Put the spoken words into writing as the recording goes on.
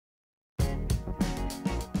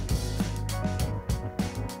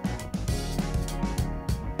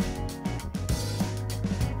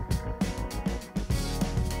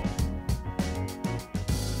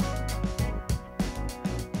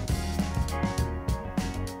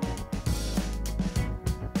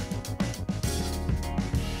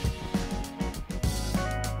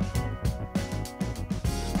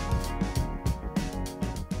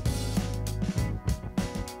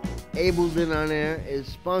Ableton On Air is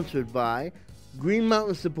sponsored by Green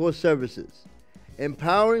Mountain Support Services,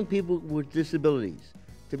 empowering people with disabilities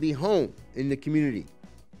to be home in the community.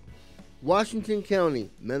 Washington County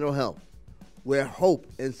Mental Health, where hope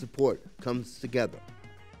and support comes together.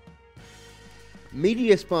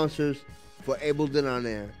 Media sponsors for Ableton On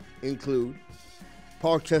Air include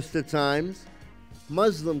Parkchester Times,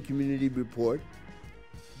 Muslim Community Report,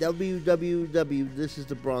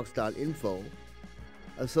 www.thisisthebronx.info,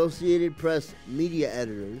 Associated Press Media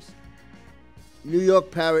Editors, New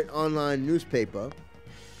York Parrot Online Newspaper,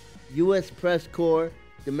 U.S. Press Corps,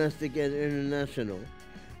 Domestic and International,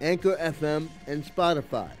 Anchor FM, and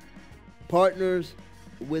Spotify. Partners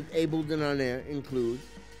with Ableton On Air include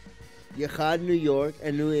Yachad New York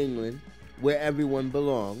and New England, where everyone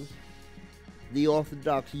belongs, the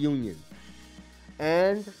Orthodox Union,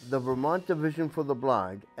 and the Vermont Division for the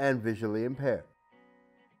Blind and Visually Impaired.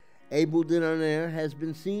 Ableton On Air has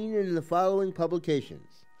been seen in the following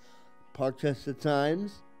publications: Parkchester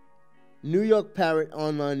Times, New York Parrot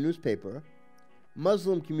Online Newspaper,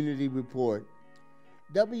 Muslim Community Report,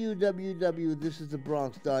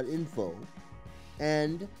 www.thisisthebronx.info,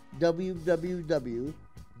 and www.aish.com.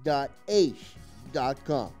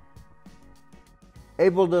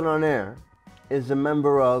 Ableton On Air is a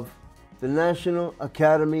member of the National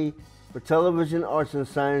Academy for Television Arts and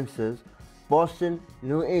Sciences, Boston,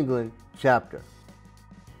 New England chapter.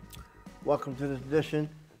 Welcome to this edition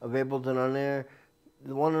of Ableton On Air,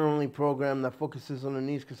 the one and only program that focuses on the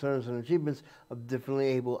needs, concerns, and achievements of differently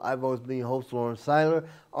able. I've always been your host, Lawrence Seiler.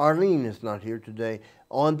 Arlene is not here today.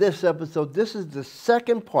 On this episode, this is the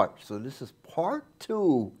second part, so this is part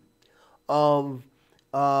 2 of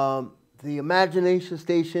the Imagination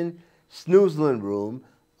Station Snoezelen Room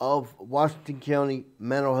of Washington County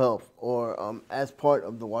Mental Health, or as part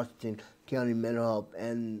of the Washington County Mental Health.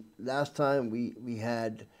 And last time we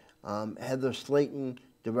had Heather Slayton,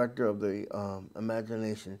 director of the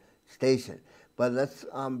Imagination Station. But let's,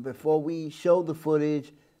 before we show the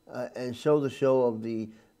footage and show the show of the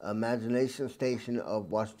Imagination Station of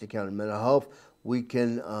Washington County Mental Health, we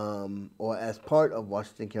can, or as part of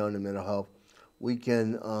Washington County Mental Health, we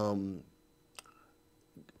can,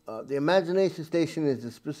 the Imagination Station is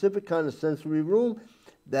a specific kind of sensory room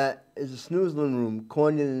that is a Snoezelen room,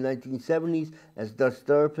 coined in the 1970s as Dutch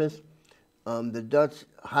therapists. The Dutch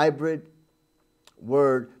hybrid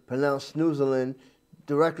word, pronounced Snoezelen,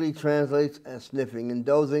 directly translates as sniffing and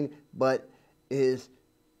dozing, but is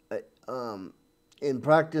in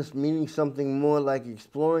practice meaning something more like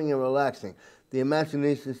exploring and relaxing. The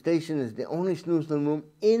Imagination Station is the only Snoezelen room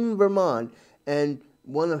in Vermont and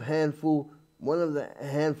one of the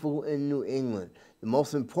handful in New England. The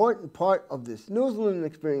most important part of the Snoezelen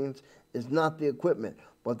experience is not the equipment,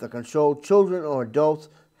 but the control children or adults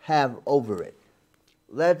have over it.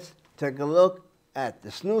 Let's take a look at the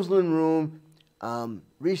Snoezelen room.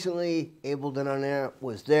 Recently, Ableton On Air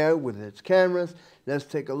was there with its cameras. Let's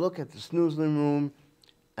take a look at the Snoezelen room,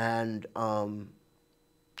 and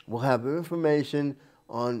we'll have information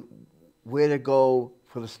on where to go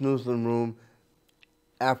for the Snoezelen room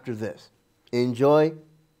after this. Enjoy.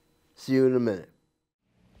 See you in a minute.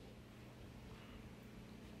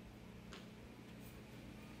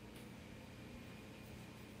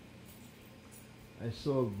 I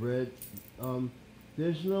saw red.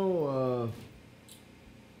 There's no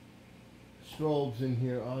strobes in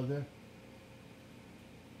here, are there?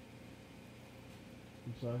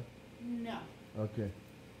 I'm sorry? No. Okay.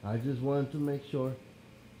 I just wanted to make sure.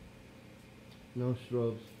 No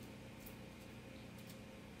strobes.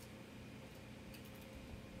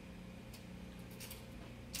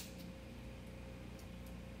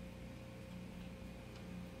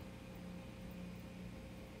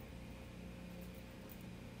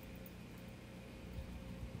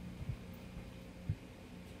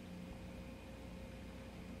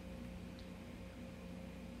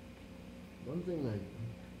 One thing I don't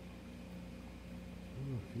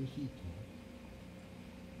know if you see that.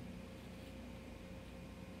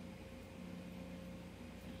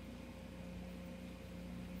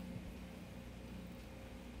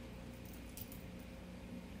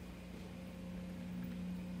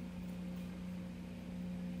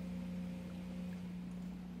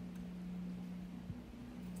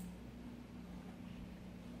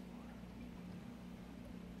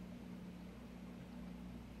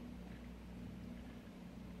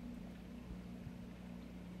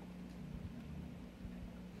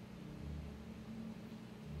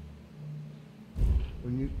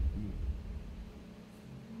 When you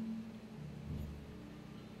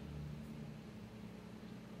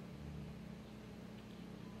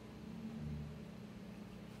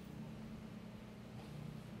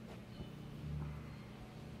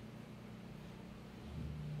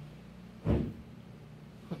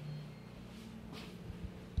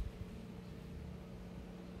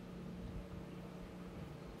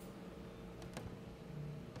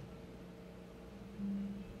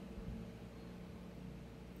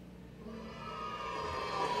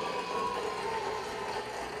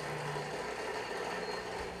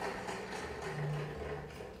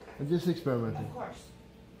just experimenting. Of course.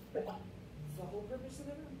 It's the whole purpose of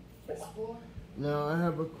the room. Explore. Now I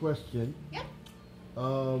have a question. Yep.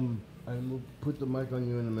 I will put the mic on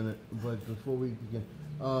you in a minute, but before we begin,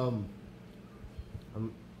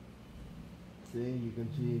 see, you can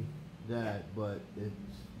see that, but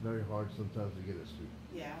it's very hard sometimes to get it straight.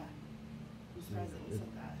 Yeah. I'm surprised it looks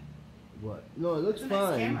like that. What? No, it looks It's a nice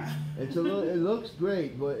fine. camera. It's a little. It looks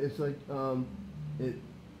great, but it's like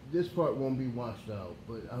this part won't be washed out.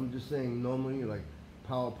 But I'm just saying, normally like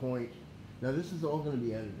PowerPoint. Now this is all going to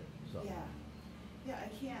be edited. So. Yeah. Yeah, I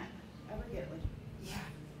can't ever get like.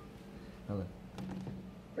 Yeah.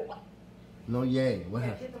 Okay. No, yay. What Yeah,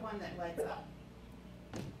 happened? hit the one that lights up.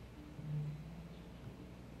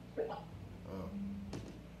 Oh.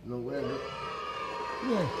 No way.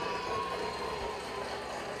 Yeah.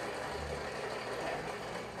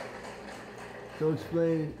 So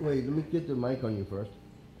explain. Wait, let me get the mic on you first.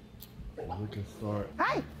 We can start.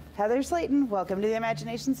 Hi, Heather Slayton. Welcome to the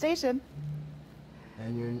Imagination Station.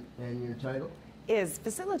 And your title? Is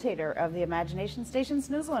facilitator of the Imagination Station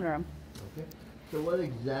Snoezelen room. Okay. So what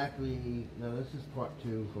exactly? Now this is part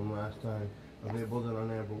 2 from last time. Yes. Okay, hold it on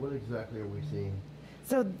there. But what exactly are we seeing?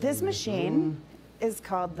 So this machine is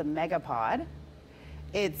called the Megapod.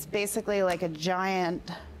 It's basically like a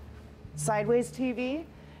giant sideways TV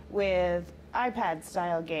with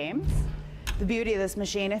iPad-style games. The beauty of this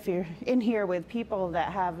machine, if you're in here with people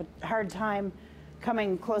that have a hard time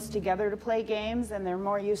coming close together to play games and they're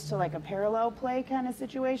more used to like a parallel play kind of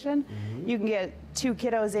situation, you can get 2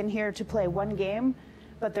 kiddos in here to play one game,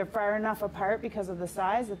 but they're far enough apart because of the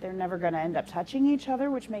size that they're never going to end up touching each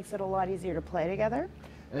other, which makes it a lot easier to play together.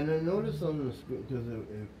 And I noticed on the screen, because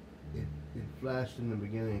it flashed in the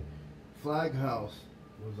beginning, Flag House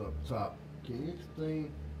was up top. Can you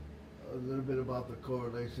explain a little bit about the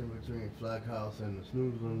correlation between Flag House and the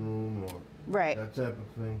Snoezelen room or that type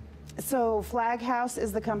of thing? So Flag House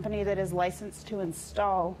is the company that is licensed to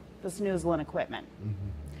install the Snoezelen equipment.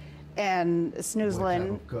 And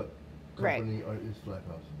Snoezelen... What type of company is Flag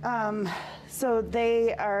House? So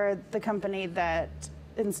they are the company that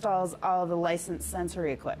installs all the licensed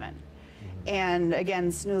sensory equipment. And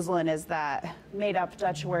again, Snoezelen is that made-up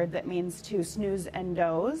Dutch word that means to snooze and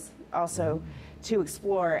doze. Also, to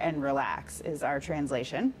explore and relax is our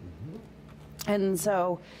translation. And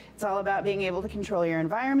so it's all about being able to control your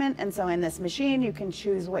environment. And so in this machine, you can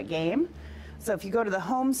choose what game. So if you go to the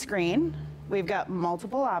home screen, we've got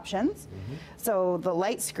multiple options. So the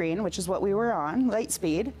light screen, which is what we were on, light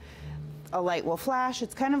speed, a light will flash.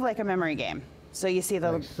 It's kind of like a memory game. So you see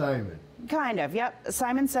the... Like Simon. Kind of, yep.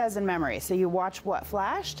 Simon Says in memory. So you watch what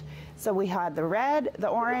flashed. So we had the red, the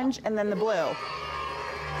orange, and then the blue.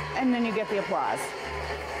 And then you get the applause.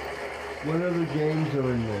 What other games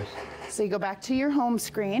are in this? So you go back to your home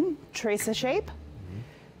screen, trace a shape.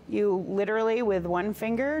 You literally, with one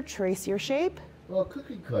finger, trace your shape. Well,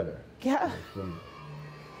 cookie cutter. Yeah.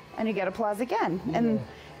 And you get applause again. And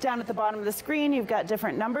down at the bottom of the screen, you've got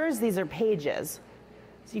different numbers. These are pages.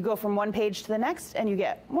 So you go from one page to the next, and you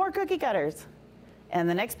get more cookie cutters. And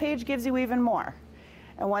the next page gives you even more.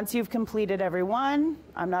 And once you've completed every one,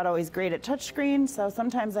 I'm not always great at touchscreen, so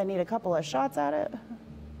sometimes I need a couple of shots at it.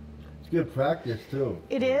 It's good practice, too.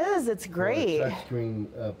 It is. It's great. For a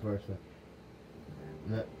touchscreen person.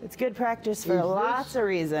 It's good practice for lots of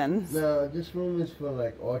reasons. Now, this room is for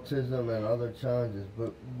like autism and other challenges,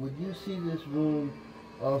 but would you see this room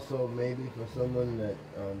also maybe for someone that,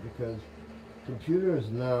 because computers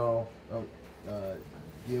now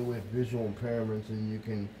deal with visual impairments and you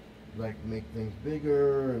can like make things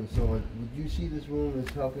bigger and so on. Would you see this room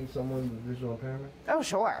as helping someone with visual impairment? Oh,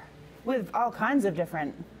 sure. With all kinds of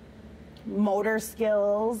different motor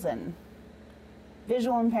skills and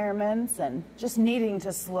visual impairments and just needing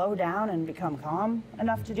to slow down and become calm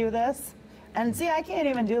enough to do this. And see, I can't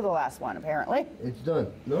even do the last one, apparently. It's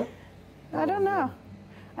done, no? I don't know.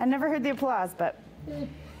 I never heard the applause, but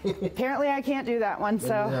apparently I can't do that one, so.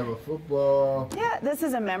 Then you have a football. Yeah, this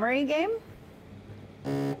is a memory game.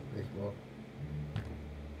 Baseball.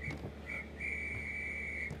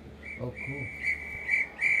 Oh, cool.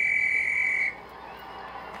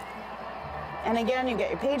 And again, you get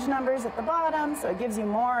your page numbers at the bottom, so it gives you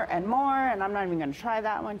more and more, and I'm not even going to try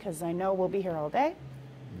that one because I know we'll be here all day.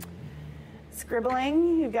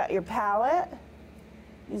 Scribbling, you've got your palette.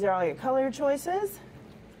 These are all your color choices.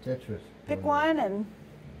 Tetris. Pick one and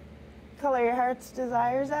color your heart's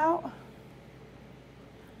desires out.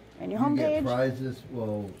 And your homepage. You get prizes,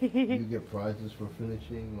 well, you get prizes for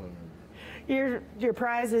finishing? Or... Your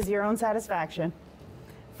prize is your own satisfaction.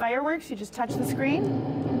 Fireworks, you just touch the screen.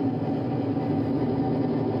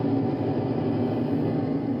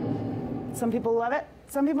 Some people love it,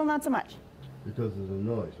 Some people not so much. Because of the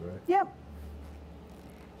noise, right? Yep.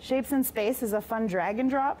 Shapes in Space is a fun drag and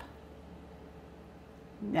drop.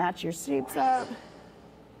 Match your shapes up.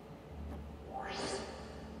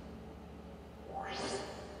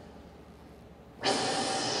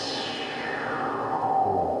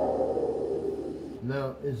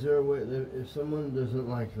 Now, is there a way, if someone doesn't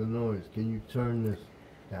like the noise, can you turn this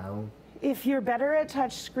down? If you're better at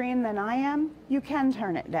touch screen than I am, you can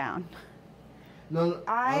turn it down. No,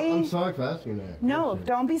 I'm sorry for asking that. No, question.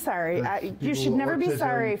 don't be sorry. You should never be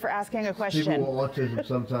sorry for asking a question. People with autism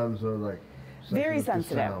sometimes are like very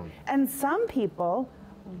sensitive. And some people,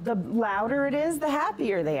 the louder it is, the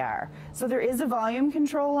happier they are. So there is a volume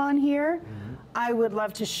control on here. Mm-hmm. I would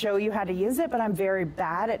love to show you how to use it, but I'm very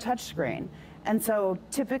bad at touchscreen. And so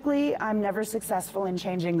typically I'm never successful in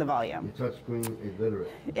changing the volume. You're touchscreen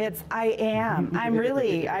illiterate. I am. I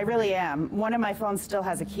really am. One of my phones still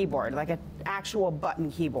has a keyboard, like an actual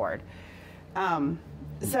button keyboard.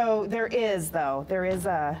 So there is a,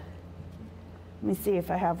 let me see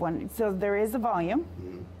if I have one. So there is a volume,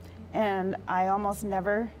 and I almost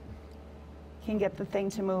never can get the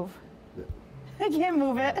thing to move. I can't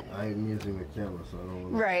move it. I'm using the camera, so I don't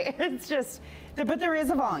want to. Right. It's just, but there is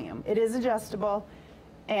a volume. It is adjustable.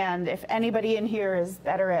 And if anybody in here is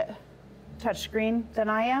better at touchscreen than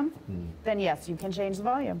I am, then yes, you can change the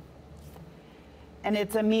volume. And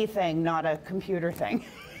it's a me thing, not a computer thing.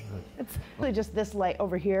 It's really just this light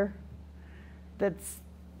over here that's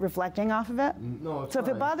reflecting off of it. No, it's so fine.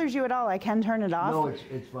 If it bothers you at all, I can turn it off. No,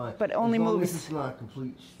 it's fine. But only as long moves. as it's not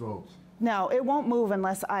complete strokes. No, it won't move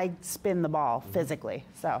unless I spin the ball physically.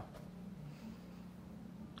 So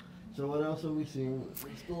what else are we seeing?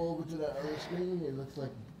 Let's go over to that other screen. It looks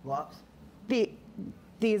like blocks.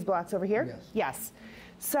 These blocks over here? Yes. Yes.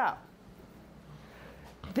 So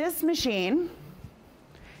this machine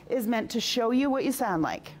is meant to show you what you sound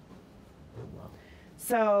like. Wow.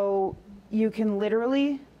 So you can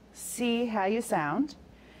literally see how you sound.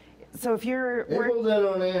 So if you're Able and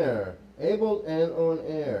on air. Able and on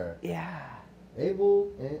air. Yeah.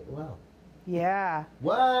 Able and wow. Yeah.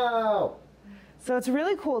 Wow. So it's a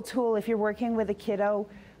really cool tool if you're working with a kiddo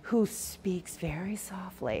who speaks very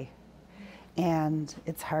softly and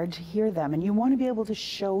it's hard to hear them and you want to be able to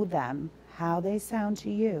show them how they sound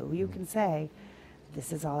to you. You can say,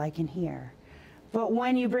 this is all I can hear. But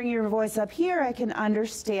when you bring your voice up here, I can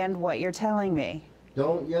understand what you're telling me.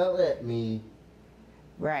 Don't yell at me.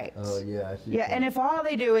 Right. Oh, yeah, I see. Yeah, and if all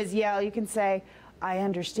they do is yell, you can say, I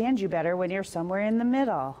understand you better when you're somewhere in the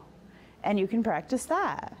middle. And you can practice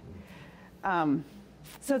that.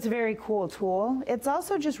 So it's a very cool tool. It's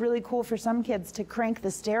also just really cool for some kids to crank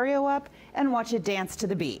the stereo up and watch it dance to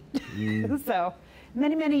the beat. So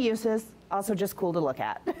many, many uses. Also just cool to look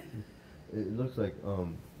at. It looks like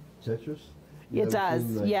Tetris. It does,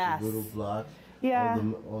 seen, like, yes. the little blocks. Yeah.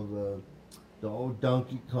 Or the old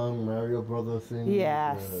Donkey Kong Mario Brothers thing.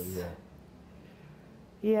 Yes. Yeah.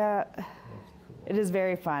 Yeah. That's cool. It is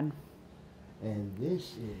very fun. And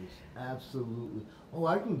this is absolutely. Oh,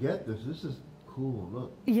 I can get this. This is cool.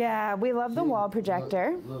 Look. Yeah, we love the See, wall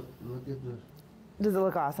projector. Look at this. Does it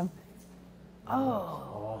look awesome?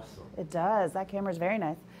 Oh, awesome. It does. That camera's very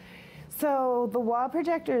nice. So the wall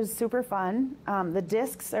projector is super fun. The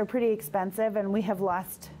discs are pretty expensive, and we have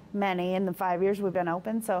lost many in the 5 years we've been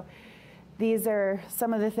open. So these are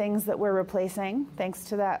some of the things that we're replacing, thanks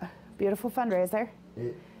to that beautiful fundraiser.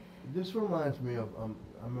 This reminds me of.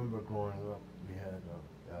 I remember growing up, we had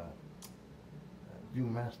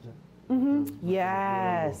Viewmaster.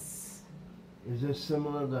 Yes. Is this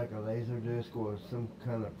similar, like a laser disc or some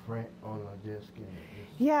kind of print on a disc?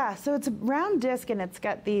 Yeah, so it's a round disc and it's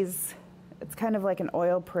got these, it's kind of like an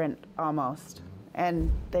oil print almost.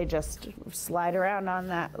 And they just slide around on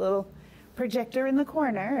that little projector in the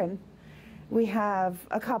corner. And we have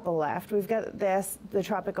a couple left. We've got this, the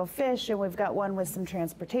tropical fish, and we've got one with some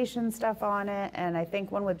transportation stuff on it, and I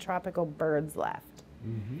think one with tropical birds left.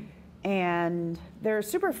 And they're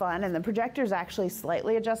super fun, and the projector's actually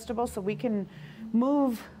slightly adjustable, so we can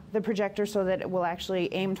move the projector so that it will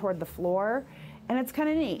actually aim toward the floor. And it's kind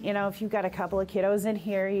of neat, you know, if you've got a couple of kiddos in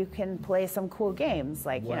here, you can play some cool games,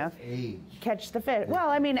 like, What you know, age? catch the fish. Well,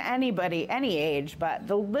 I mean, anybody, any age, but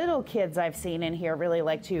the little kids I've seen in here really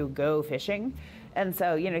like to go fishing. And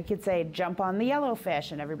so, you know, you could say, jump on the yellow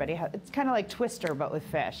fish, and everybody has, it's kind of like Twister, but with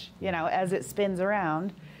fish, you know, as it spins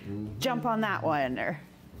around, jump on that one, or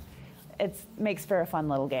it makes for a fun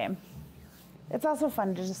little game. It's also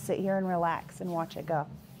fun to just sit here and relax and watch it go.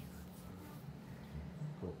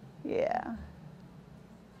 Cool. Yeah.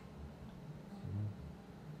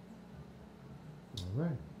 All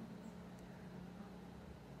right.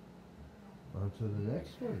 On to the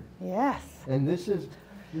next one. Yes. And this is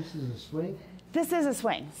a swing? This is a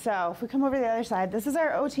swing. So if we come over to the other side, this is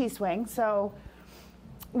our OT swing. So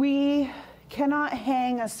we cannot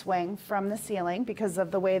hang a swing from the ceiling because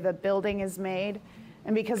of the way the building is made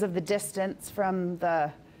and because of the distance from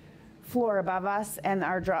the floor above us and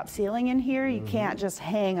our drop ceiling in here. You can't just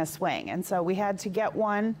hang a swing. And so we had to get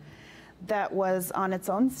one that was on its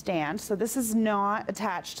own stand. So this is not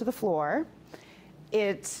attached to the floor.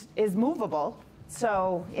 It is movable.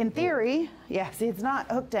 So in theory, yeah, see, it's not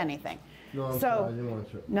hooked to anything. No, I'm sorry, I didn't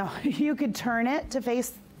want to. No, you could turn it to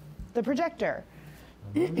face the projector.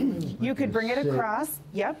 You could bring it across.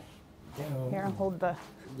 Yep. Here, I'll hold the.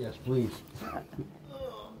 Yes, please.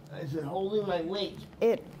 Is it holding my weight?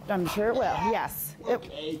 I'm sure it will. Yes.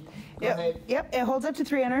 Okay. Go ahead. Yep. It holds up to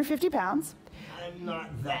 350 pounds. I'm not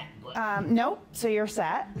that. Nope. So you're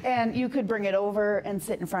set, and you could bring it over and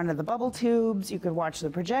sit in front of the bubble tubes. You could watch the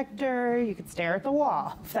projector. You could stare at the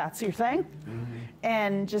wall if that's your thing,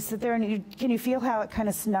 and just sit there. And can you feel how it kind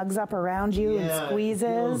of snugs up around you and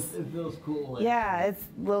squeezes? It feels cool. Yeah, it's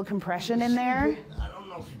a little compression in there. I don't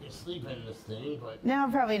know if you can sleep in this thing, but No,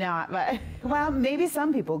 probably not. But well, maybe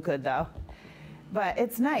some people could though. But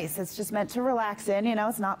it's nice. It's just meant to relax in. You know,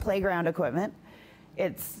 it's not playground equipment.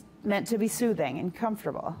 It's meant to be soothing and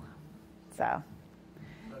comfortable. So,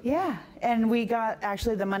 yeah. And we got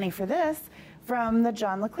actually the money for this from the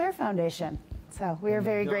John LeClaire Foundation. So we are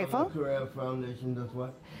very grateful. John LeClaire Foundation does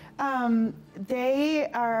what?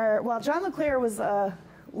 John LeClaire was a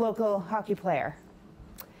local hockey player.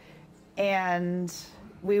 And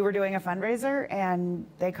we were doing a fundraiser and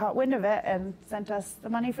they caught wind of it and sent us the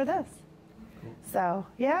money for this. Cool. So,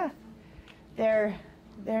 yeah. They're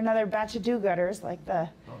another batch of do-gooders, like the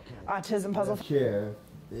autism puzzle. Chair.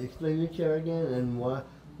 Explain your chair again and why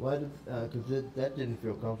because that didn't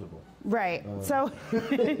feel comfortable. Right.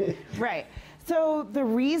 Right. So the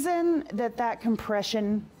reason that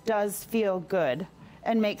compression does feel good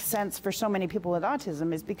and makes sense for so many people with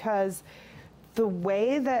autism is because the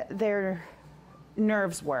way that their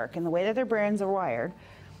nerves work and the way that their brains are wired,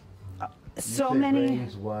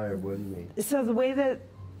 brains wired, what do you mean? So the way that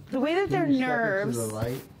their nerves. To the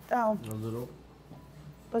light a little.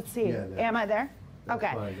 Let's see. Yeah, Am I there? That's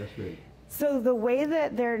okay. Fine, that's great. So the way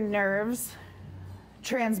that their nerves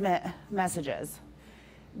transmit messages,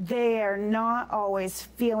 they are not always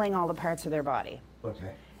feeling all the parts of their body.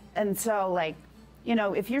 Okay. And so, like, you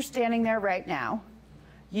know, if you're standing there right now,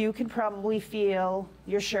 you can probably feel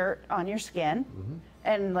your shirt on your skin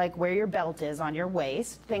and like where your belt is on your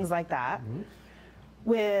waist, things like that.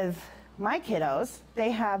 With my kiddos,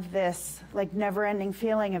 they have this like never-ending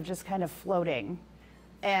feeling of just kind of floating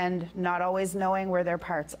and not always knowing where their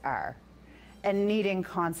parts are and needing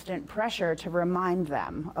constant pressure to remind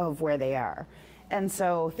them of where they are. And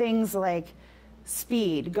so things like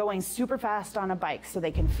speed, going super fast on a bike so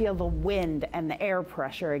they can feel the wind and the air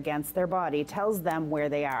pressure against their body tells them where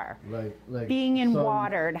they are. Like being in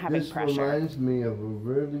water and having pressure. This reminds me of a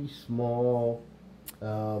really small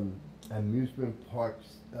amusement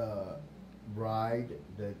parks ride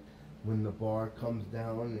that when the bar comes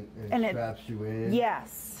down and straps you in.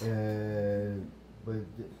 Yes.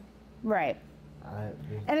 Right.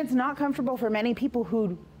 And it's not comfortable for many people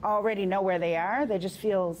who already know where they are. They just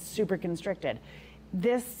feel super constricted.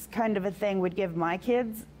 This kind of a thing would give my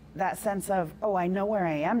kids that sense of, oh, I know where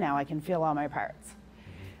I am now. I can feel all my parts.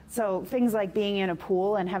 So things like being in a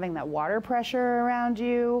pool and having that water pressure around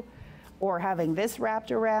you or having this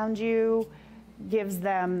wrapped around you gives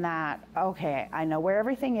them that, okay, I know where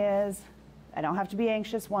everything is. I don't have to be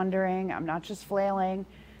anxious wondering. I'm not just flailing.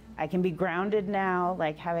 I can be grounded now,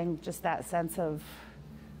 like having just that sense of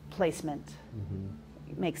placement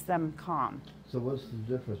makes them calm. So what's the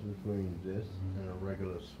difference between this and a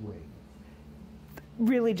regular swing?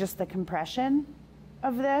 Really just the compression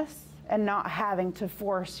of this and not having to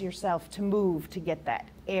force yourself to move to get that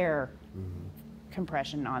air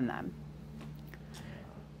compression on them.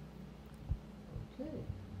 Okay.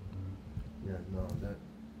 Yeah, no, that...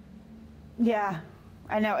 Yeah.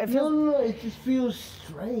 I know, it feels... No, it just feels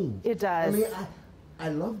strange. It does. I mean, I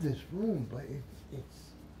love this room, but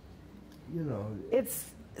it's you know...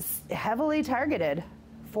 It's heavily targeted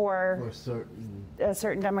for a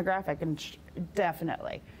certain demographic, and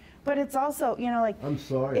definitely. But it's also, you know, like... I'm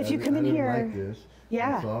sorry, if you come in here, like this.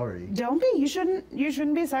 Yeah. I'm sorry. Don't be. You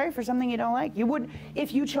shouldn't be sorry for something you don't like. You would,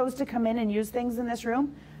 if you chose to come in and use things in this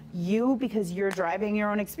room, you, because you're driving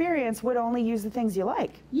your own experience, would only use the things you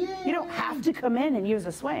like. Yeah. You don't have to come in and use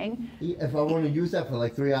a swing. If I want to use that for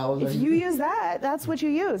like 3 hours. If you use that, that's what you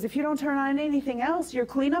use. If you don't turn on anything else, your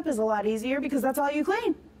cleanup is a lot easier because that's all you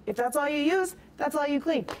clean. If that's all you use, that's all you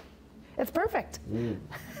clean. It's perfect.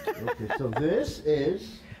 Okay, so this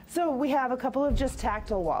is... So we have a couple of just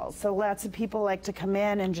tactile walls. So lots of people like to come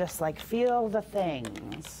in and just like feel the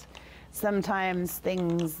things. Sometimes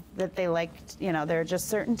things that they like, you know, there are just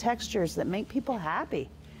certain textures that make people happy.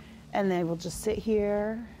 And they will just sit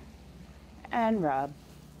here and rub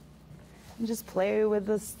and just play with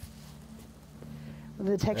this, with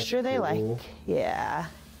the texture they like. Yeah.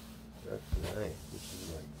 That's nice. This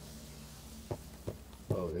is like,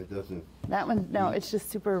 oh, it doesn't. That one, no, it's just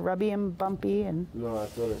super rubby and bumpy and. No, I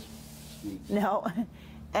thought it speaks. No,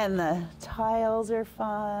 and the tiles are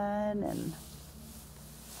fun and.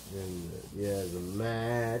 Yeah, the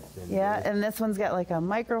mat. And this one's got like a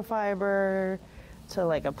microfiber to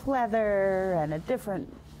like a pleather and a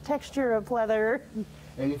different texture of pleather.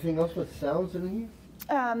 Anything else with sounds in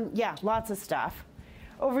here? Yeah, lots of stuff.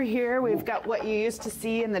 Over here, we've got what you used to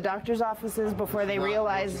see in the doctor's offices before they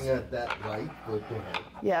realized. Looking at that light, but go ahead.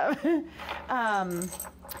 Yeah.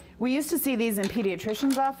 We used to see these in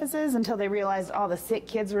pediatricians' offices until they realized all the sick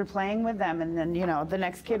kids were playing with them, and then, you know, the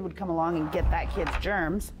next kid would come along and get that kid's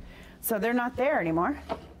germs. So they're not there anymore.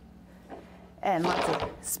 And lots of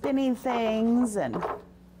spinning things, and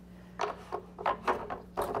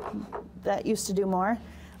that used to do more.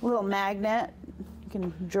 A little magnet you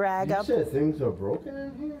can drag up. You said things are broken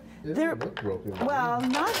in here? They don't look broken. Well,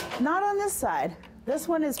 not on this side. This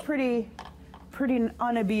one is pretty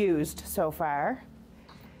unabused so far.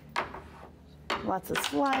 Lots of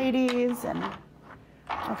slideys and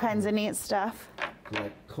all kinds of neat stuff.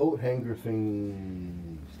 Like coat hanger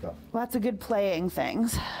thing stuff. Lots of good playing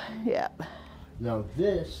things. Yep. Now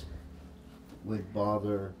this would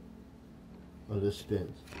bother the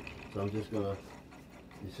spins. So I'm just gonna,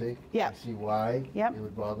 you see? Yeah. You see why Yep. it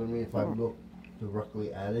would bother me if I look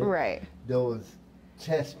directly at it? Right. Those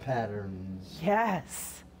chest patterns.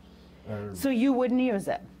 Yes. So you wouldn't use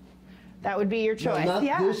it. That would be your choice. No,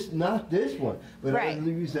 Yeah. not this one, but Right. I would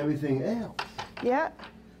use everything else. Yeah.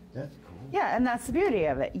 That's cool. Yeah, and that's the beauty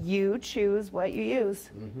of it. You choose what you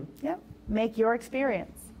use. Mm-hmm. Yep. Make your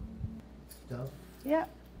experience. Stuff. Yep.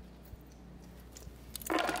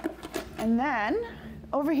 And then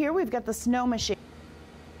over here we've got the snow machine.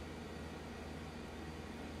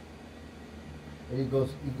 And you go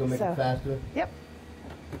make it faster. Yep.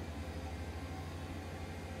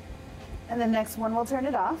 And the next one we'll turn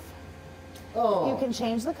it off. Oh. You can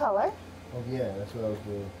change the color. Oh yeah, that's what I was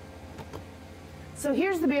doing. So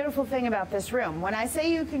here's the beautiful thing about this room. When I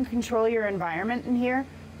say you can control your environment in here,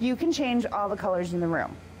 you can change all the colors in the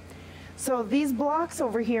room. So these blocks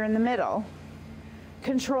over here in the middle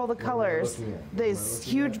control the colors. These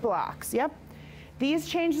huge blocks, yep. These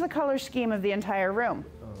change the color scheme of the entire room.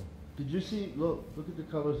 Oh. Did you see, look at the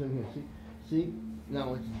colors in here. See,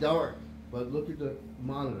 now it's dark, but look at the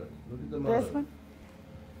monitor. Look at the monitor. This one?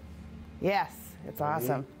 Yes, it's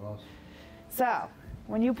awesome. Awesome. So,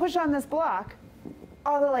 when you push on this block,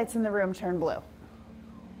 all the lights in the room turn blue.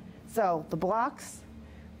 So, the blocks,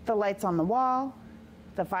 the lights on the wall,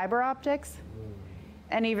 the fiber optics,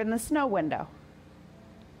 and even the snow window.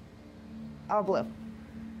 All blue.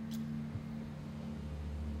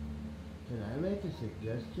 Can I make a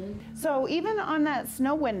suggestion? So, even on that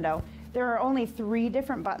snow window, there are only 3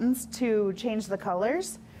 different buttons to change the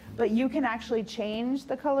colors, but you can actually change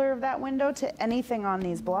the color of that window to anything on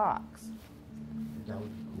these blocks. That would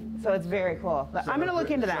be cool. So it's very cool. I'm going to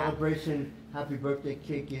look into that. Celebration, happy birthday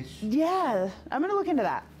cake-ish. Yeah, I'm going to look into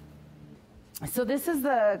that. So this is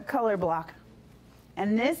the color block.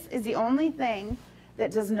 And this is the only thing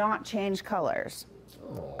that does not change colors,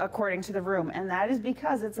 according to the room. And that is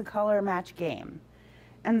because it's a color match game.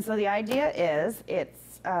 And so the idea is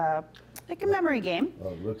it's like a memory game. Oh,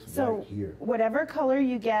 it looks so right here. Whatever color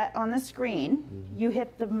you get on the screen, you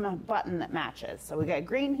hit the button that matches. So we got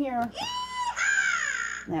green here.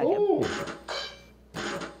 Now Oh!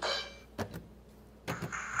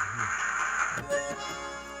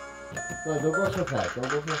 No, don't go so fast. Don't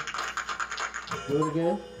go so. Do it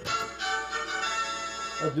again.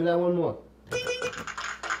 Oh, do that one more.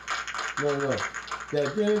 No.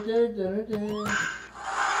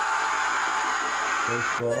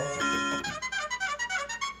 Baseball.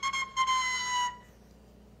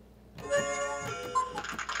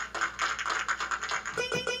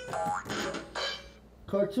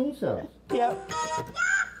 Cartoon sounds. Yep. That's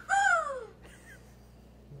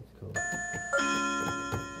cool.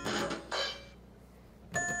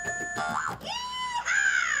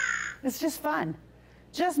 It's just fun.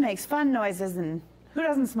 Just makes fun noises, and who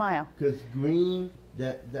doesn't smile? Because green,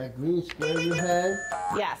 that green square you had,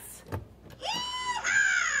 Yes.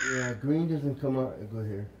 yeah, green doesn't come out. Go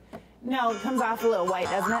here. No, it comes off a little white,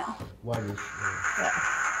 doesn't it? Whitish. Yeah.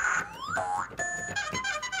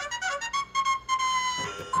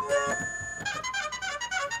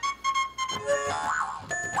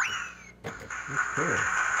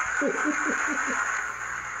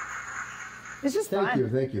 It's just fun.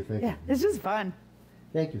 Thank you. Yeah, it's just fun.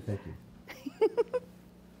 Thank you.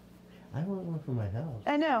 I want one for my house.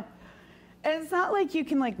 I know. And it's not like you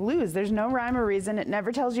can like lose. There's no rhyme or reason. It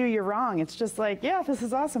never tells you you're wrong. It's just like, yeah, this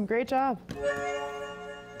is awesome. Great job.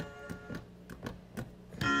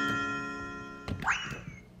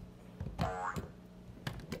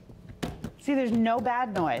 See, there's no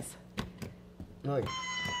bad noise. Nice.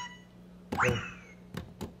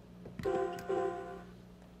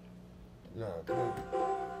 No,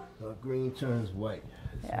 green turns white.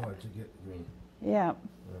 It's hard to get green. Yeah.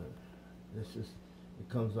 It's just, it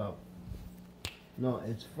comes out. No,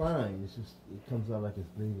 it's fine. It's just, it comes out like it's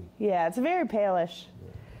bleeding. Yeah, it's very palish.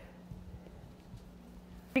 Yeah.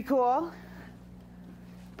 Pretty cool.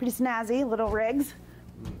 Pretty snazzy little rigs.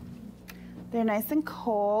 They're nice and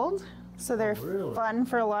cold, so they're fun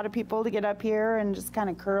for a lot of people to get up here and just kind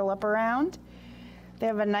of curl up around. They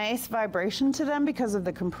have a nice vibration to them because of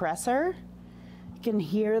the compressor. You can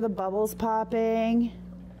hear the bubbles popping. You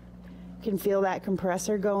can feel that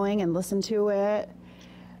compressor going and listen to it.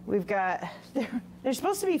 We've got, there's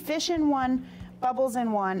supposed to be fish in one, bubbles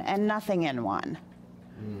in one, and nothing in one.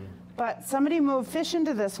 But somebody moved fish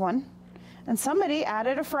into this one, and somebody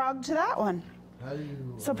added a frog to that one. How do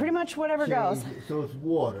you, so pretty much whatever goes. So it's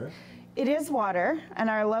water. It is water, and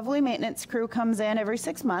our lovely maintenance crew comes in every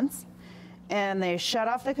 6 months, and they shut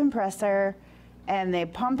off the compressor, and they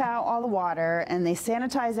pump out all the water, and they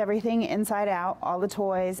sanitize everything inside out, all the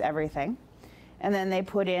toys, everything. And then they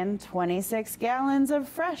put in 26 gallons of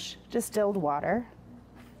fresh distilled water.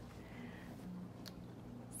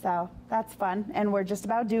 So that's fun, and we're just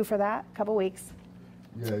about due for that, a couple weeks.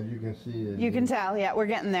 Yeah, you can see it. You can tell, yeah, we're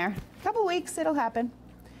getting there. A couple weeks, it'll happen.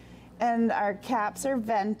 And our caps are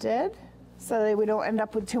vented so that we don't end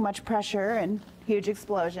up with too much pressure and huge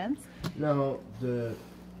explosions. Now, the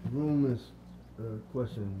room is,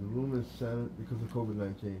 question, the room is because of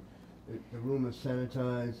COVID-19, the room is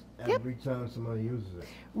sanitized every time somebody uses it.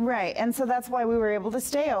 Right, and so that's why we were able to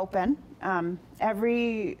stay open.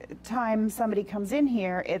 Every time somebody comes in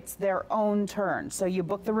here, it's their own turn. So you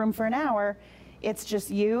book the room for an hour, it's just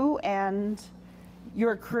you and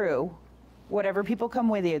your crew. Whatever people come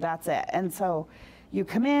with you, that's it. And so you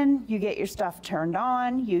come in, you get your stuff turned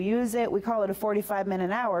on, you use it. We call it a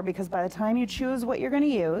 45-minute hour because by the time you choose what you're going to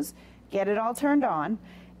use, get it all turned on,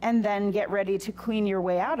 and then get ready to clean your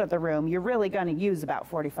way out of the room, you're really going to use about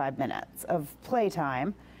 45 minutes of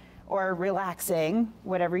playtime or relaxing,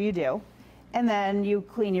 whatever you do. And then you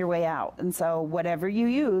clean your way out. And so whatever you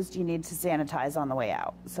used, you need to sanitize on the way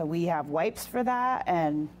out. So we have wipes for that,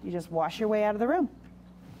 and you just wash your way out of the room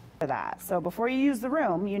for that. So before you use the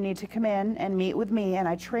room, you need to come in and meet with me, and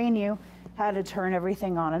I train you how to turn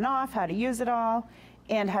everything on and off, how to use it all,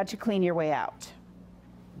 and how to clean your way out.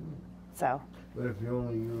 So. But if you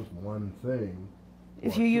only use one thing,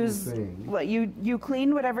 if you use, well, you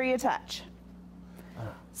clean whatever you touch.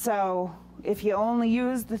 So if you only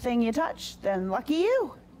use the thing you touch, then lucky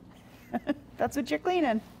you. That's what you're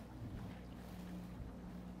cleaning.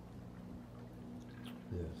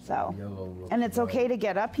 Yes, so, and it's okay to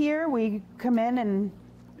get up here. We come in and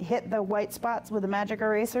hit the white spots with a magic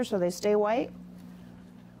eraser so they stay white.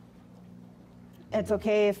 It's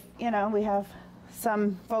okay if, you know, we have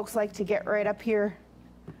some folks like to get right up here,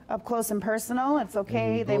 up close and personal. It's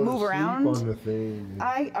okay. They move around. On the thing.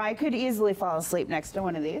 I could easily fall asleep next to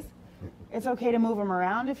one of these. It's okay to move them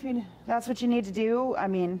around if that's what you need to do. I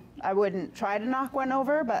mean, I wouldn't try to knock one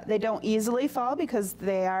over, but they don't easily fall because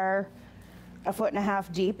they are 1.5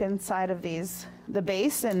 feet deep inside of the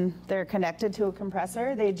base, and they're connected to a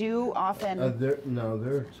compressor. They do often. There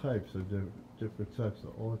are types of different types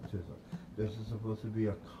of autism. This is supposed to be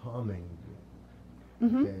a calming,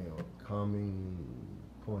 okay, or calming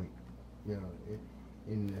point, you know,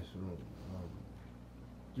 in this room.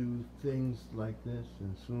 Do things like this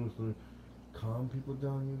and Snoezelen calm people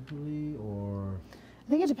down usually, or? I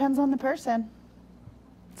think it depends on the person.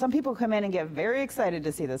 Some people come in and get very excited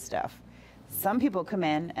to see this stuff. Some people come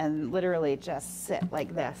in and literally just sit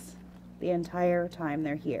like this the entire time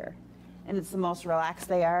they're here. And it's the most relaxed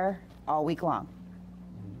they are all week long.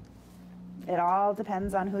 It all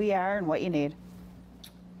depends on who you are and what you need.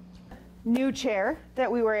 New chair that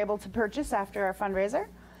we were able to purchase after our fundraiser.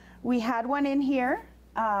 We had one in here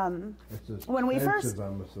when we first.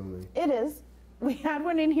 I'm assuming. It is. We had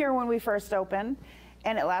one in here when we first opened,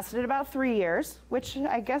 and it lasted about 3 years, which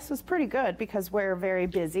I guess was pretty good because we're very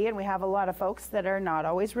busy and we have a lot of folks that are not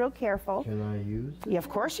always real careful. Can I use? Yeah, of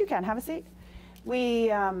course you can. Have a seat.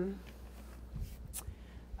 We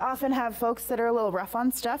often have folks that are a little rough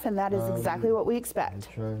on stuff, and that is exactly what we expect.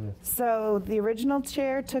 So the original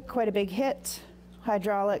chair took quite a big hit.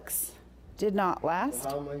 Hydraulics did not last.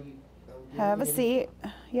 How am I? Have a seat.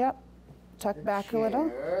 Yep. Tuck back a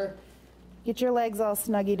little. Get your legs all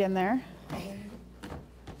snuggied in there. Okay.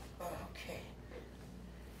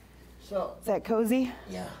 So. Is that cozy?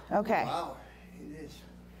 Yeah. Okay. Wow, it is.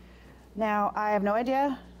 Now, I have no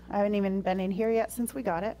idea. I haven't even been in here yet since we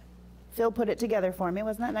got it. Phil put it together for me.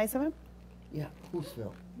 Wasn't that nice of him? Yeah. Who's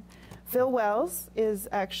Phil? Phil Wells is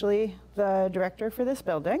actually the director for this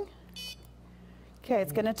building. Okay,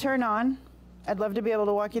 it's going to turn on. I'd love to be able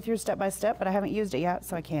to walk you through step by step, but I haven't used it yet,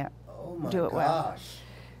 so I can't do it well.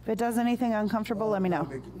 If it does anything uncomfortable, let me know.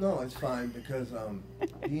 No, it's fine because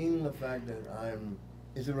being the fact that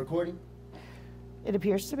is it recording? It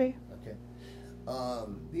appears to be. Okay.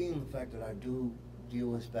 Being the fact that I do deal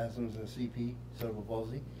with spasms and CP, cerebral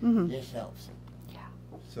palsy, this helps. Yeah.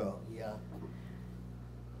 So, yeah.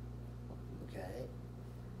 Okay.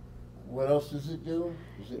 What else does it do?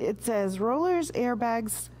 It says rollers,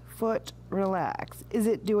 airbags, foot, relax. Is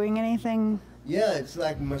it doing anything? Yeah, it's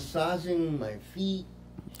like massaging my feet.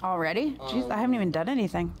 Already? Jeez, I haven't even done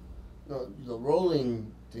anything. No, the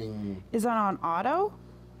rolling thing. Is it on auto?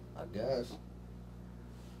 I guess.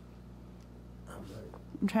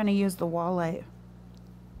 I'm trying to use the wall light.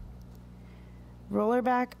 Roller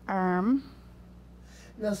back arm.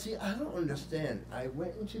 Now, see, I don't understand. I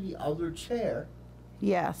went into the other chair.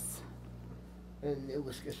 Yes. And it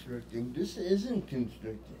was constricting. This isn't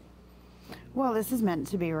constricting. Well, this is meant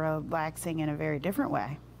to be relaxing in a very different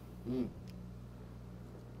way.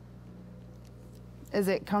 Is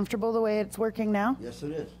it comfortable the way it's working now? Yes,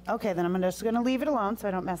 it is. Okay, then I'm just going to leave it alone so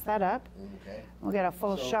I don't mess that up. Okay. We'll get a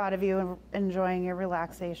full shot of you enjoying your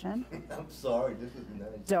relaxation. I'm sorry, this is nice.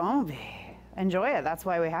 Don't be. Enjoy it. That's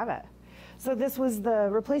why we have it. So this was the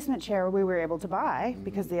replacement chair we were able to buy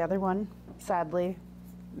because the other one, sadly,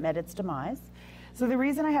 met its demise. So the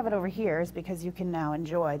reason I have it over here is because you can now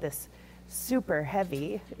enjoy this super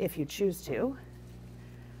heavy, if you choose to,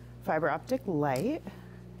 fiber optic light.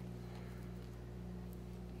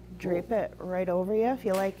 Drape it right over you if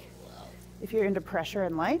you like. If you're into pressure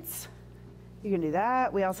and lights, you can do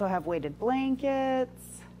that. We also have weighted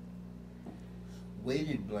blankets.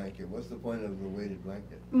 Weighted blanket. What's the point of the weighted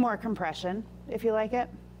blanket? More compression, if you like it.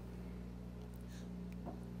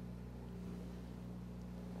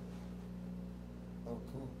 Oh,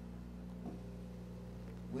 cool.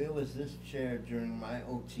 Where was this chair during my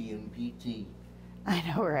OT and PT? I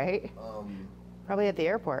know, right? Probably at the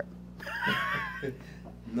airport.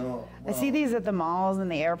 No. I see these at the malls and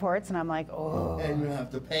the airports, and I'm like, oh. And you have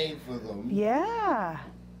to pay for them. Yeah.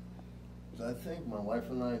 So I think my wife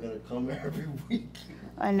and I are going to come every week.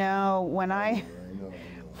 I know. When I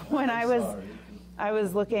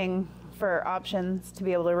was looking for options to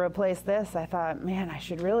be able to replace this, I thought, man, I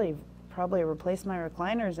should really probably replace my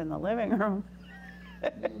recliners in the living room.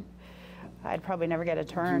 I'd probably never get a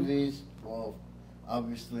turn. Do these, well,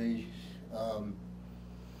 obviously,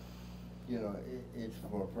 you know, it's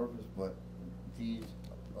for a purpose, but these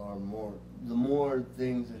are more, the more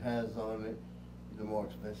things it has on it, the more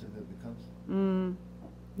expensive it becomes.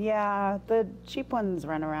 Yeah, the cheap ones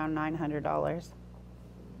run around $900.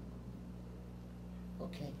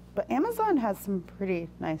 Okay. But Amazon has some pretty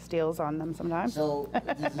nice deals on them sometimes. So,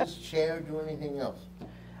 does this chair do anything else?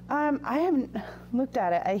 I haven't looked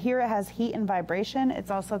at it. I hear it has heat and vibration.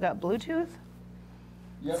 It's also got Bluetooth.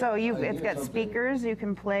 Yep, So I it's hear got something. speakers. You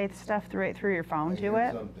can play stuff right through your phone I to hear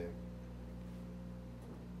it. something.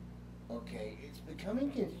 Okay, it's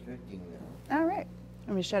becoming constricting now. All right.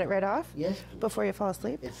 Let me shut it right off. Yes. Before you fall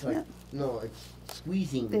asleep. It's like, Yeah. no, it's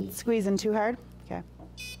squeezing me. It's squeezing too hard. Okay.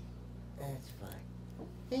 That's fine.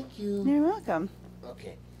 Thank you. You're welcome.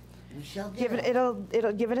 Okay. We shall Give get it.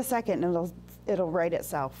 It'll give it a second, and it'll right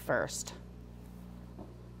itself first.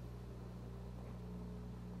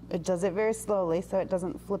 It does it very slowly, so it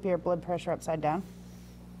doesn't flip your blood pressure upside down.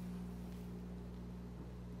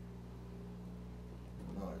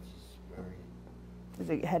 No, it's just very, Is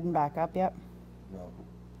it heading back up yet? no.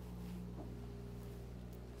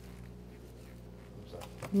 I'm sorry.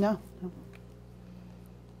 No.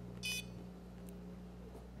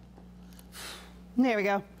 There we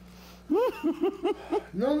go.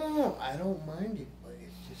 No, I don't mind it, but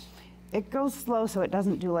it's just, It goes slow, so it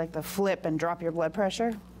doesn't do like the flip and drop your blood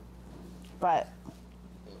pressure. But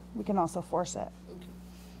we can also force it.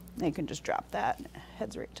 And you can just drop that, and it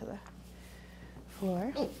heads right to the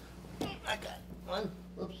floor. oh, I got 1,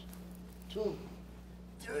 oops, 2,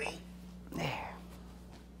 3. There.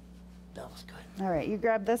 That was good. All right, you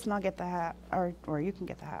grab this and I'll get the hat, or you can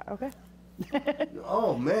get the hat, okay?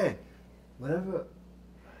 Oh man, whatever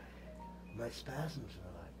my spasms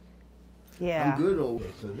are like. Yeah. I'm good over.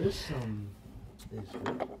 So this is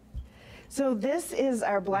good. So this is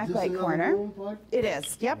our blacklight corner. It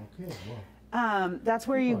is. Yep. Okay. Wow. That's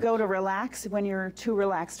where you go to relax when you're too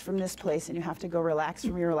relaxed from this place and you have to go relax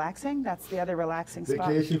from your relaxing. That's the other relaxing spot.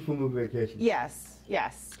 Vacation from a vacation. Yes,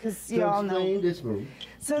 yes, because you So all know. explain this room.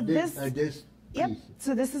 So this Yep. piece.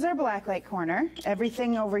 So this is our blacklight corner.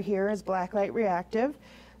 Everything over here is blacklight reactive.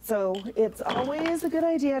 So it's always a good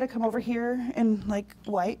idea to come over here in like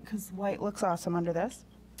white, because white looks awesome under this.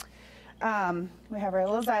 We have our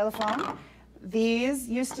little xylophone. These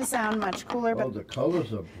used to sound much cooler, Oh, but the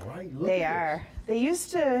colors are bright. Look they at are. They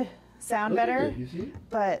used to sound Look at better, this, you see?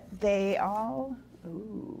 but they all,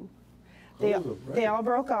 they Colors are bright. they all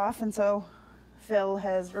broke off, and so Phil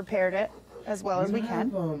has repaired it as well as we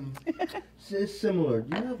can. It's similar.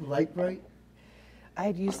 Do you have light bright? I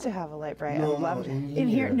used to have a light bright. No, I loved it. in In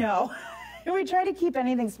here, here. no. We try to keep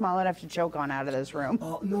anything small enough to choke on out of this room.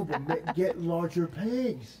 Oh no, but get larger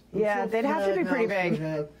pegs. I'm Yeah, sure they'd have to be flat pretty house big.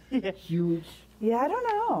 would have huge Yeah, I don't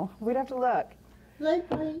know. We'd have to look. light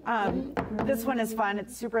bright. This one is fun.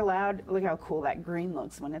 It's super loud. Look how cool that green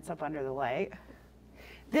looks when it's up under the light.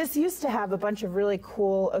 This used to have a bunch of really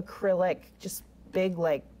cool acrylic, just big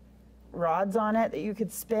like rods on it that you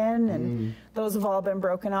could spin, and those have all been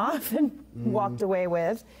broken off and walked away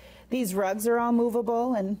with. These rugs are all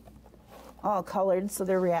movable and all colored, so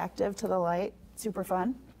they're reactive to the light. Super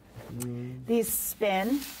fun. These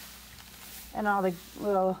spin, and all the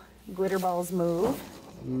little glitter balls move.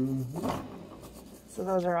 So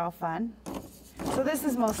those are all fun. So this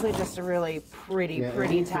is mostly just a really pretty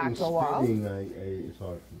tactile wall. It's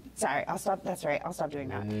hard. Sorry, I'll stop. That's right. I'll stop doing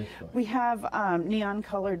that. Yeah, it's fine. We have neon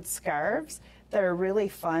colored scarves that are really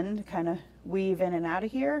fun to kind of weave in and out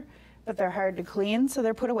of here, but they're hard to clean, so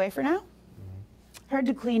they're put away for now. Hard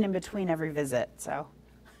to clean in between every visit, so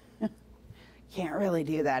can't really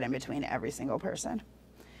do that in between every single person.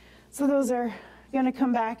 So those are going to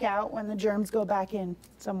come back out when the germs go back in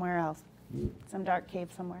somewhere else, some dark cave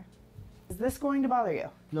somewhere. Is this going to bother you?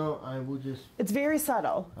 No, I will just. It's very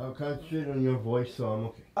subtle. I'll concentrate on your voice, so I'm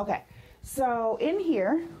okay. Okay, so in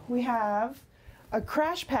here we have a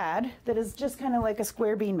crash pad that is just kind of like a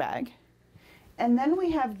square beanbag. And then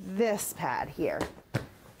we have this pad here.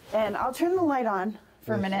 And I'll turn the light on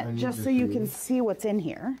for a Yes, I minute need just to so you see. can see what's in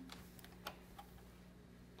here.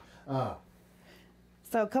 Ah,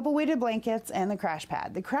 So a couple weighted blankets and the crash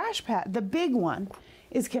pad. The crash pad, the big one,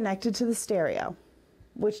 is connected to the stereo,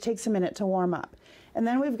 which takes a minute to warm up. And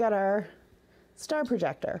then we've got our star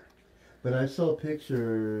projector. but I saw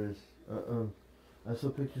pictures. I saw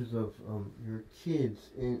pictures of your kids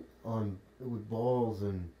with balls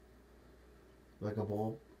and like a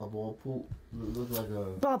ball pool. It looked like a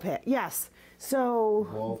Ball pit, yes. So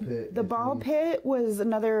ball pit. the ball pit was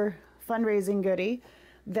another fundraising goodie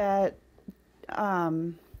that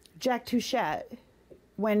Jack Touchette,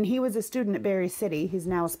 when he was a student at Berry City, he's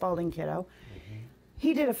now a Spalding kiddo,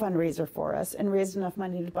 he did a fundraiser for us and raised enough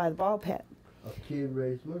money to buy the ball pit. A kid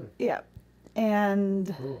raised money. Yeah.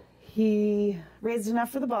 And Cool. he raised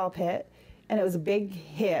enough for the ball pit, and it was a big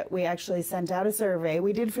hit. We actually sent out a survey.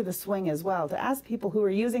 We did for the swing as well, to ask people who were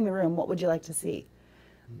using the room, what would you like to see?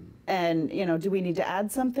 And, you know, do we need to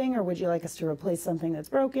add something, or would you like us to replace something that's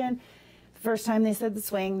broken? The first time they said the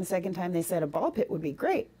swing. The second time they said a ball pit would be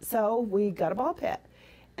great. So we got a ball pit.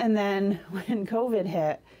 And then when COVID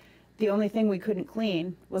hit, the only thing we couldn't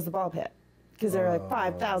clean was the ball pit, because there were like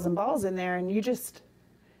 5,000 balls in there, and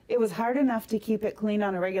it was hard enough to keep it clean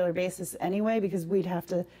on a regular basis anyway, because we'd have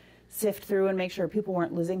to sift through and make sure people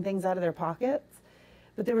weren't losing things out of their pockets.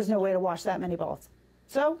 But there was no way to wash that many balls.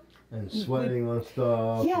 So, And sweating on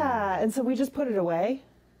stuff. yeah, and so we just put it away.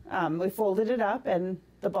 We folded it up, and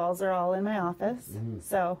the balls are all in my office.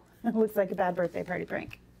 So it looks like a bad birthday party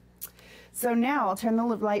prank. So now I'll turn the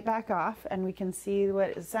light back off, and we can see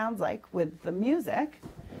what it sounds like with the music.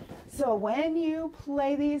 So when you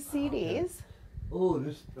play these CDs,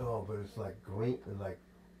 but it's like green, like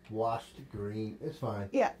washed green. It's fine.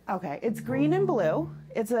 yeah, okay, it's green and blue.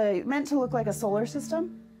 It's meant to look like a solar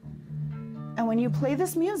system. And when you play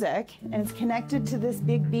this music, and it's connected to this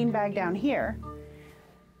big beanbag down here,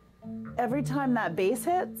 every time that bass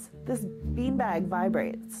hits, this beanbag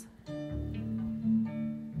vibrates.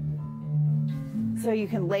 So you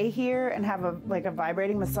can lay here and have a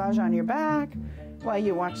vibrating massage on your back while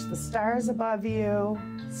you watch the stars above you.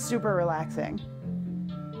 Super relaxing.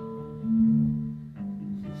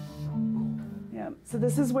 Yeah. So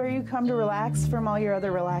this is where you come to relax from all your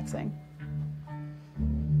other relaxing.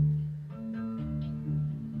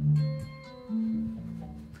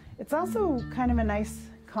 It's It's also kind of a nice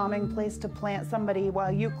calming place to plant somebody while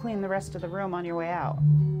you clean the rest of the room on your way out.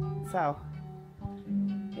 So,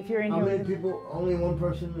 if you're in How here many with, people? Only one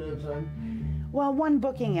person at a time? well, one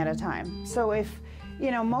booking at a time. So if,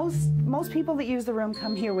 you know, most people that use the room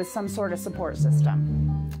come here with some sort of support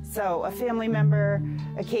system. So a family member,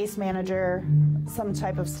 a case manager, some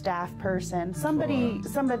type of staff person, somebody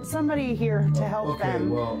here to help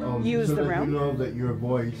them use so the that room. You know that your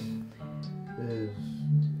voice is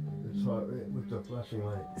hard with the flashing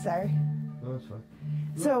light. Sorry. No, that's fine.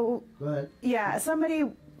 So, Go ahead. yeah,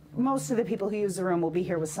 most of the people who use the room will be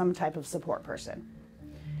here with some type of support person.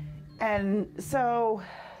 And so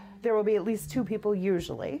there will be at least 2 people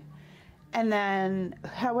usually. And then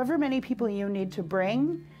however many people you need to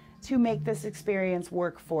bring to make this experience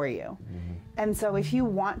work for you. Mm-hmm. And so if you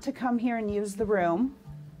want to come here and use the room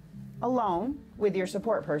alone with your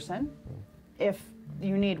support person, if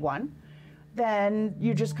you need one, then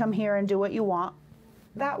you just come here and do what you want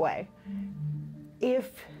that way.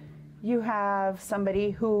 If you have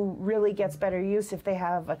somebody who really gets better use if they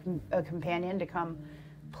have a companion to come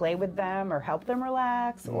play with them or help them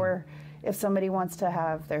relax, or if somebody wants to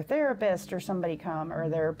have their therapist or somebody come, or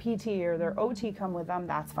their PT or their OT come with them,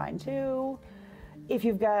 that's fine too. If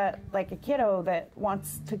you've got like a kiddo that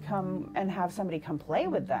wants to come and have somebody come play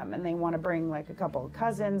with them, and they want to bring like a couple of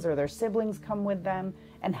cousins or their siblings come with them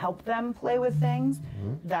and help them play with things,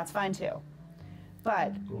 that's fine too.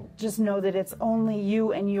 But just know that it's only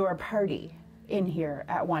you and your party in here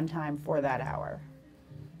at one time for that hour.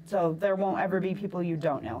 So there won't ever be people you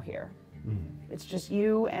don't know here. It's just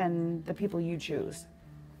you and the people you choose.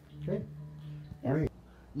 Okay. Yep. Great.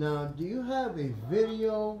 Now, do you have a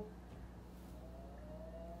video?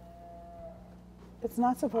 It's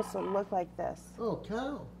not supposed to look like this. Oh,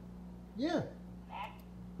 cow. Yeah.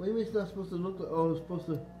 What do you mean it's not supposed to look like? Oh, it's supposed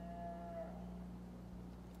to.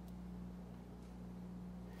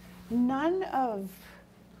 None of...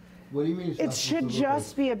 What do you mean? It should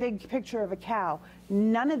just be a big picture of a cow.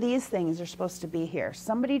 None of these things are supposed to be here.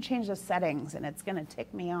 Somebody changed the settings and it's gonna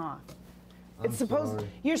tick me off.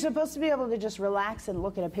 You're supposed to be able to just relax and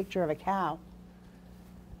look at a picture of a cow.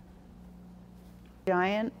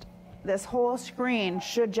 Giant, this whole screen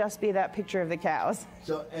should just be that picture of the cows.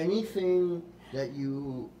 So anything that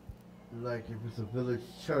you, like if it's a village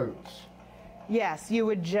church. Yes, you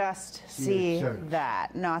would just see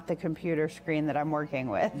that, not the computer screen that I'm working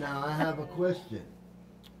with. Now I have a question,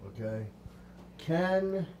 okay?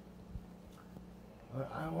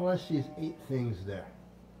 All I see is 8 things there,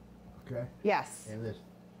 okay? Yes. And listen,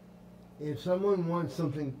 if someone wants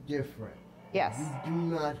something different, yes, you do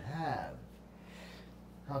not have,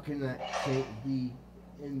 how can that thing be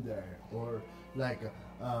in there? Or like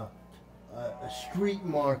a street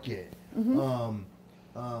market,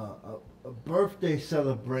 a birthday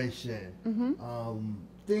celebration,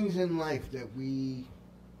 things in life that we...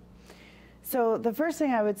 So the first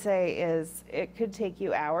thing I would say is it could take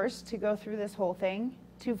you hours to go through this whole thing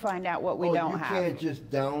to find out what we don't have. You can't just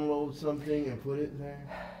download something and put it there?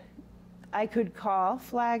 I could call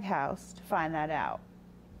Flag House to find that out.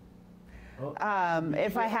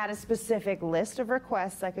 If I had a specific list of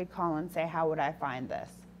requests, I could call and say, how would I find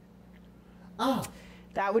this?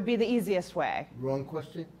 That would be the easiest way. Wrong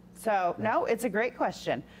question? So, no, it's a great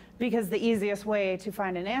question, because the easiest way to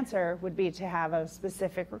find an answer would be to have a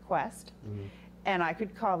specific request, and I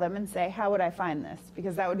could call them and say, how would I find this?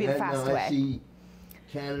 Because that would be the fast way. I see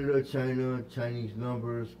Canada, China, Chinese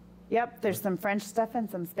numbers. Yep, there's some French stuff and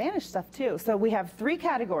some Spanish stuff too. So we have 3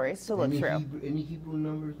 categories to look through. Any Hebrew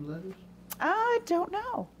numbers and letters? I don't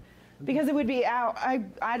know. Because it would be out.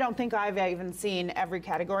 I don't think I've even seen every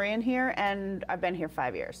category in here, and I've been here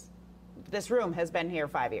 5 years. This room has been here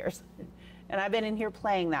 5 years, and I've been in here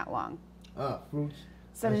playing that long. Fruits.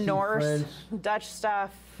 Some Norse, French, Dutch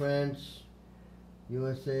stuff. French,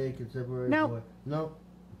 USA, contemporary. Nope. No.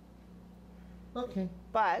 Okay.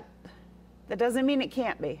 But that doesn't mean it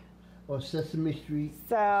can't be. Or Sesame Street so,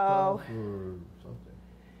 stuff or something.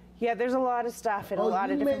 Yeah, there's a lot of stuff in a lot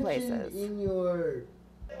of different places. In your...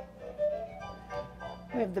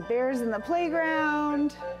 We have the bears in the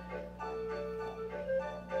playground.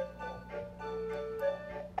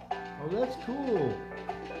 Oh, that's cool.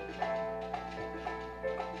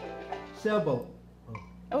 Sailboat.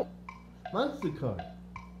 Oh. Monster car.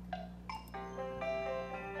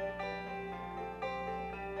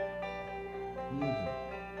 Music.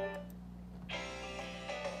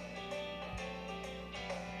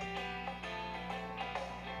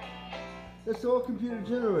 That's all computer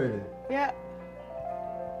generated. Yeah.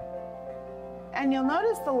 And you'll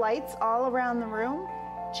notice the lights all around the room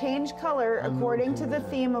change color according to the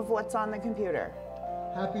theme of what's on the computer.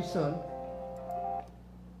 Happy Sun.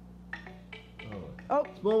 Oh,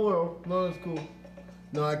 Small world. No, that's cool.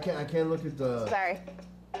 No, I can't look at the. sorry.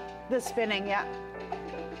 The spinning, yeah.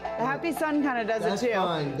 The Happy Sun kind of does That's it too.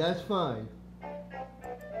 fine. That's fine.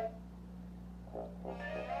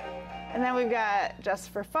 And then we've got Just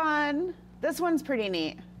for Fun. This one's pretty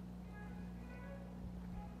neat.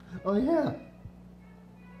 Oh yeah.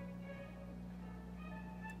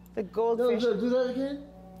 The No, goldfish. do that again.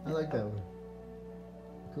 I like that one.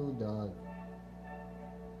 Cool dog.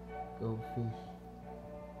 Goldfish.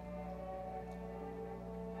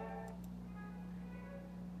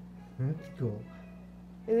 That's cool.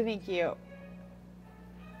 Isn't he cute?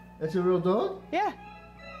 That's a real dog? Yeah.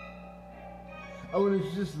 Oh, and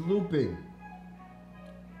it's just looping.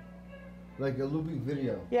 Like a looping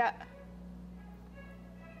video. Yeah.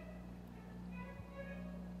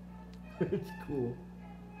 It's cool.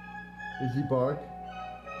 Does he bark?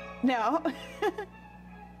 No.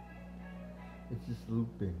 It's just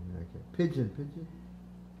looping. Okay. Pigeon.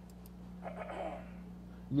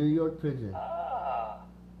 New York pigeon.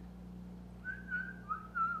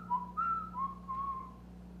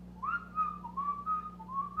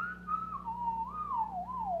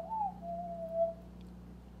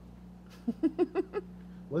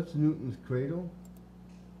 What's Newton's cradle?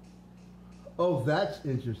 Oh, that's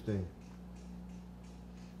interesting.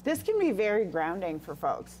 This can be very grounding for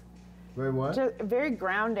folks. Very what? Just very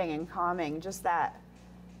grounding and calming. Just that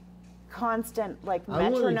constant, like, I wanna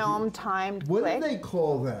metronome do- timed What click. do they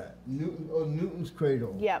call that? Newton's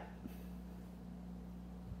cradle. Yep.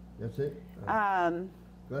 That's it? Um,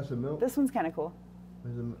 Glass of milk? this one's kind of cool.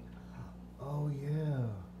 Where's the oh, yeah.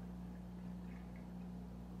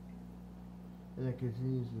 And it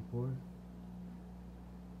continues to pour.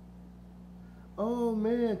 Oh,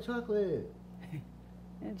 man, chocolate.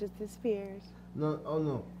 It just disappears. No, oh,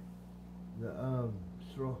 no. The,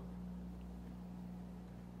 straw.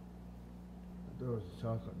 I thought it was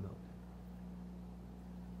chocolate milk.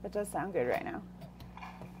 That does sound good right now.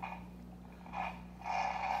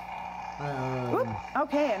 Um, Oop.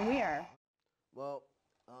 Okay, and we are. Well,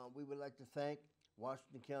 we would like to thank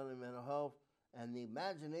Washington County Mental Health and the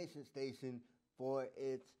Imagination Station for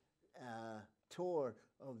its tour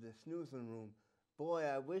of the Snoezelen room. Boy,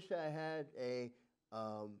 I wish I had a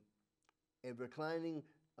reclining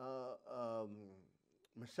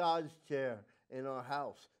massage chair in our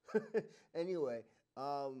house. Anyway,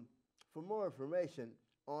 for more information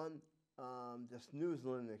on the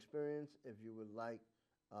Snoezelen experience, if you would like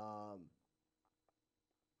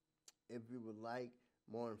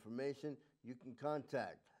more information, you can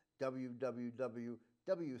contact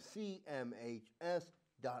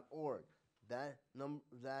www.wcmhs.org. That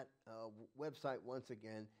website once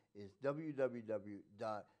again is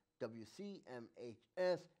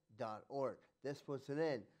www.wcmhs.org. This puts an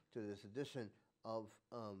end to this edition of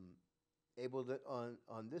on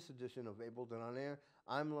this edition of Ableton on Air.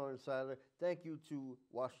 I'm Lawrence Seiler. Thank you to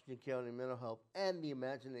Washington County Mental Health and the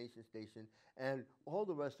Imagination Station and all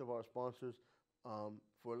the rest of our sponsors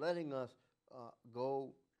for letting us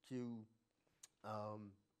go to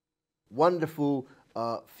wonderful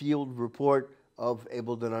field report of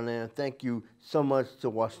Ableton on Air. Thank you so much to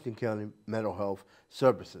Washington County Mental Health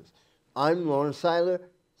Services. I'm Lawrence Seiler.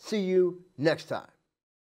 See you next time.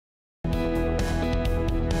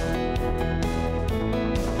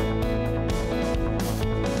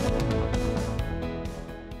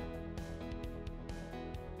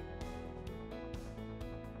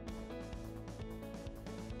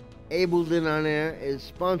 Ableton on Air is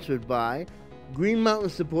sponsored by Green Mountain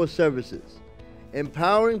Support Services,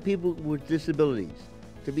 empowering people with disabilities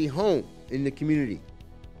to be home in the community.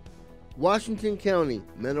 Washington County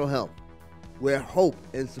Mental Health, where hope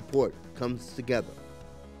and support comes together.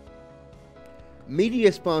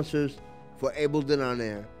 Media sponsors for Ableton on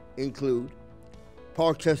Air include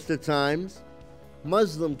Parkchester Times,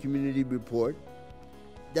 Muslim Community Report,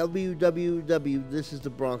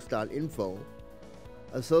 www.thisisthebronx.info,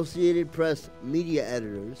 Associated Press Media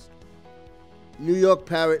Editors, New York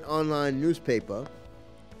Parrot Online Newspaper,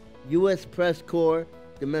 U.S. Press Corps,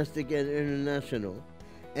 Domestic and International,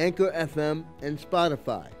 Anchor FM, and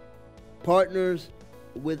Spotify. Partners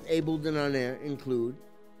with Ableton on Air include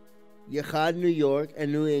Yachad New York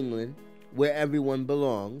and New England, where everyone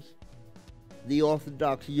belongs, the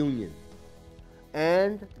Orthodox Union,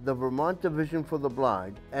 and the Vermont Division for the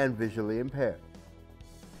Blind and Visually Impaired.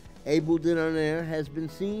 Ableton on Air has been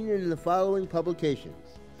seen in the following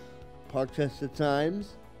publications: Parkchester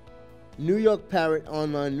Times, New York Parrot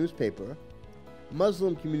Online Newspaper,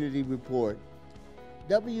 Muslim Community Report,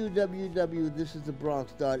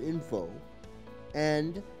 www.thisisthebronx.info,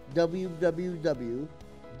 and www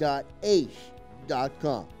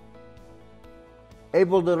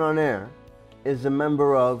Ableton On Air is a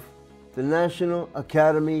member of the National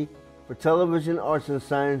Academy for Television Arts and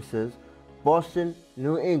Sciences, Boston,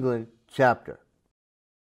 New England chapter.